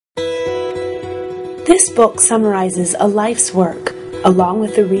This book summarizes a life's work, along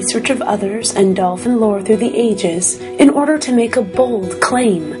with the research of others and dolphin lore through the ages, in order to make a bold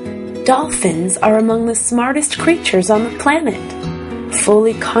claim. Dolphins are among the smartest creatures on the planet.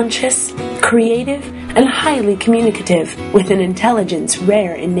 Fully conscious, creative, and highly communicative, with an intelligence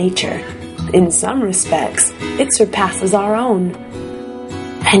rare in nature. In some respects, it surpasses our own.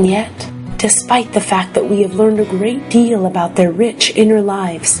 And yet, despite the fact that we have learned a great deal about their rich inner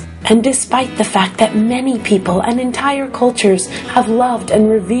lives, and despite the fact that many people and entire cultures have loved and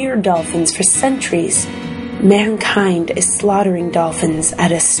revered dolphins for centuries, mankind is slaughtering dolphins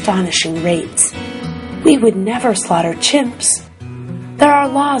at astonishing rates. We would never slaughter chimps. There are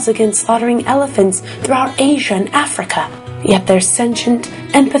laws against slaughtering elephants throughout Asia and Africa, yet their sentient,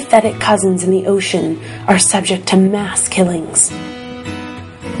 empathetic cousins in the ocean are subject to mass killings.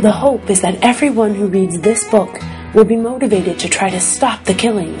 The hope is that everyone who reads this book will be motivated to try to stop the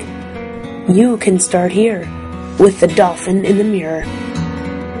killing. You can start here, with the dolphin in the mirror.